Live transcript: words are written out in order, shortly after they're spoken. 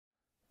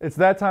It's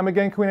that time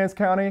again, Queen Anne's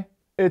County.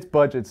 It's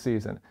budget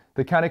season.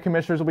 The county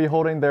commissioners will be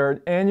holding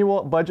their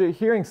annual budget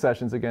hearing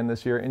sessions again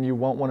this year, and you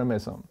won't want to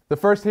miss them. The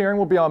first hearing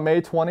will be on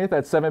May 20th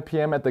at 7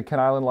 p.m. at the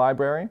Kent Island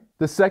Library.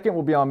 The second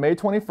will be on May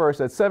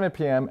 21st at 7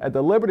 p.m. at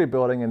the Liberty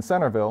Building in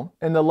Centreville.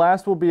 And the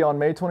last will be on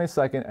May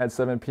 22nd at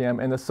 7 p.m.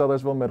 in the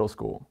Sudlersville Middle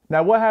School.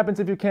 Now, what happens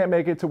if you can't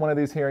make it to one of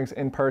these hearings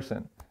in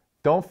person?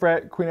 Don't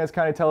fret, Queen Anne's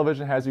County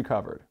Television has you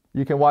covered.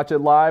 You can watch it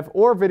live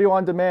or video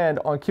on demand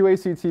on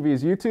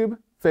QACTV's YouTube,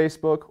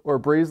 Facebook, or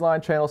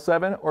BREEZELINE Channel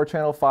 7 or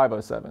Channel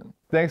 507.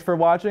 Thanks for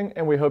watching,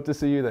 and we hope to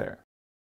see you there.